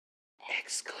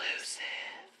Exclusive.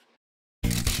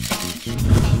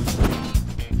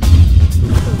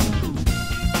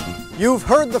 You've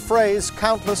heard the phrase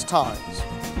countless times.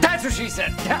 That's what she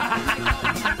said.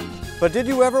 But did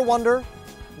you ever wonder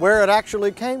where it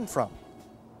actually came from?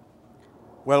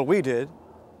 Well, we did,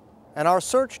 and our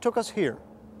search took us here,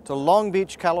 to Long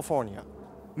Beach, California.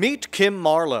 Meet Kim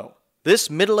Marlowe. This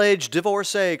middle-aged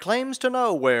divorcee claims to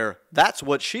know where "that's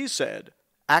what she said"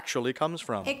 actually comes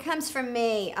from. It comes from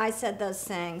me. I said those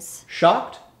things.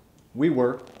 Shocked? We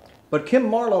were. But Kim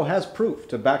Marlowe has proof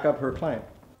to back up her claim.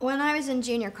 When I was in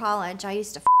junior college, I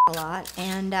used to a lot,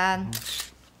 and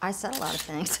I said a lot of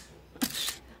things.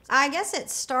 I guess it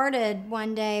started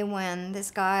one day when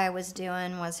this guy I was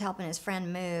doing was helping his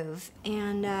friend move,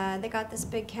 and they got this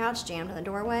big couch jammed in the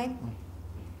doorway.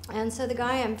 And so the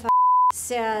guy I'm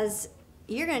says,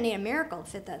 "You're gonna need a miracle to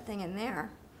fit that thing in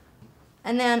there."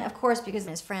 And then, of course, because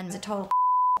his friend's a total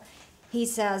he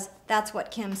says, "That's what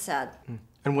Kim said."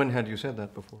 And when had you said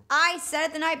that before? I said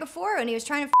it the night before when he was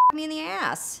trying to me in the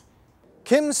ass.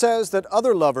 Kim says that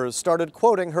other lovers started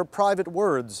quoting her private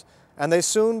words, and they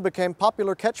soon became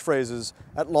popular catchphrases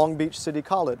at Long Beach City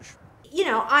College. You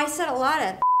know, I said a lot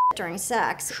of during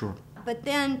sex. Sure. But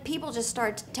then people just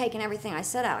started taking everything I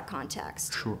said out of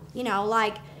context. Sure. You know,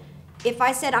 like, if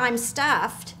I said I'm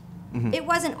stuffed, it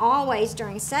wasn't always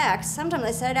during sex. Sometimes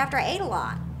I said it after I ate a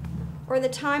lot. Or the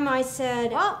time I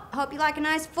said, "Well, hope you like a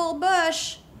nice full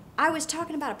bush." I was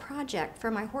talking about a project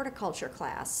for my horticulture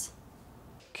class.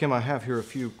 Kim, I have here a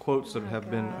few quotes that have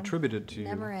been attributed to you.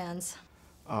 Never ends.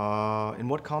 In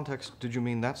what context did you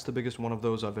mean that's the biggest one of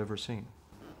those I've ever seen?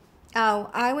 Oh,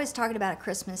 I was talking about a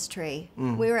Christmas tree.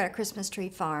 We were at a Christmas tree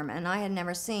farm, and I had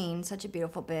never seen such a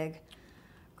beautiful big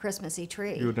Christmassy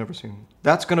tree. You had never seen.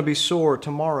 That's going to be sore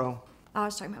tomorrow. I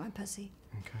was talking about my pussy.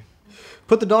 Okay.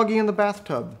 Put the doggy in the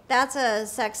bathtub. That's a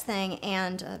sex thing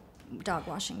and a dog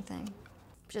washing thing.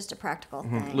 Just a practical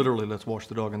thing. Literally, let's wash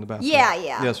the dog in the bathtub. Yeah.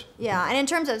 Yes. Yeah, and in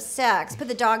terms of sex, put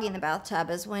the doggy in the bathtub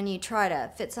is when you try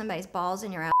to fit somebody's balls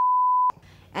in your ass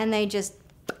and they just,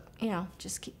 you know,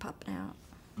 just keep popping out.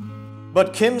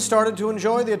 But Kim started to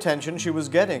enjoy the attention she was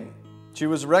getting. She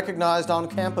was recognized on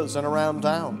campus and around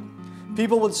town.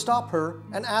 People would stop her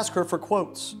and ask her for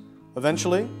quotes.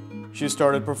 Eventually, she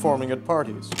started performing at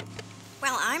parties.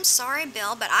 Well, I'm sorry,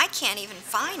 Bill, but I can't even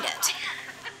find it.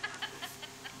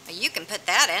 You can put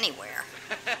that anywhere.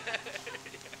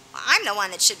 I'm the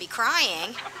one that should be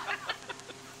crying.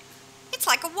 It's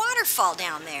like a waterfall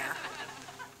down there.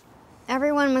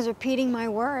 Everyone was repeating my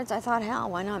words. I thought, hell,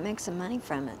 why not make some money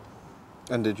from it?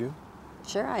 And did you?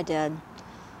 Sure I did.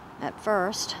 At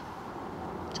first.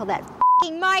 Till that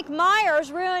f***ing Mike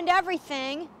Myers ruined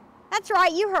everything. That's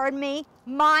right, you heard me.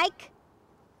 Mike.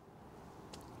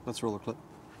 Let's roll a clip.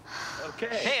 Okay.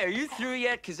 Hey, are you through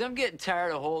yet? Because I'm getting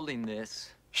tired of holding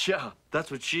this. Sure,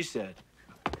 that's what she said.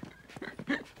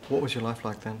 What was your life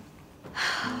like then?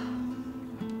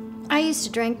 I used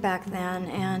to drink back then,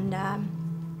 and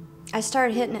I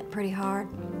started hitting it pretty hard.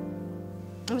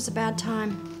 It was a bad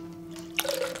time.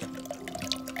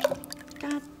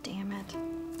 God damn it.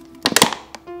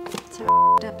 That's how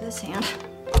I f***ed up this hand.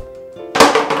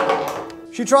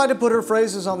 She tried to put her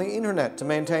phrases on the internet to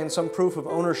maintain some proof of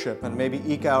ownership and maybe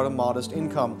eke out a modest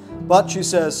income. But she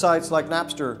says sites like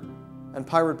Napster and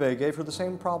Pirate Bay gave her the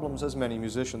same problems as many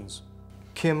musicians.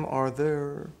 Kim, are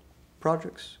there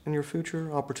projects in your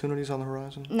future, opportunities on the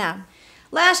horizon? No.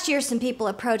 Last year, some people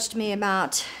approached me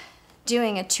about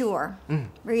doing a tour,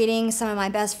 reading some of my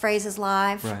best phrases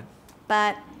live. Right.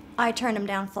 But I turned them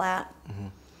down flat.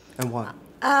 And why?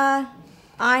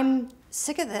 I'm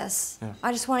sick of this. Yeah.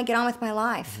 I just want to get on with my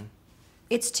life.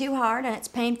 It's too hard and it's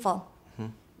painful.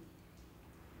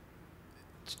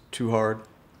 It's too hard.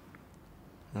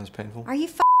 And it's painful. Are you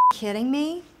kidding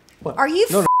me? What? Are you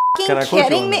No, Can I quote you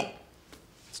kidding on me? that?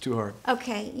 It's too hard.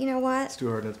 Okay, you know what? It's too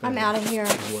hard. It's I'm painful. out of here.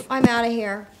 What? I'm out of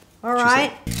here. All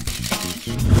right?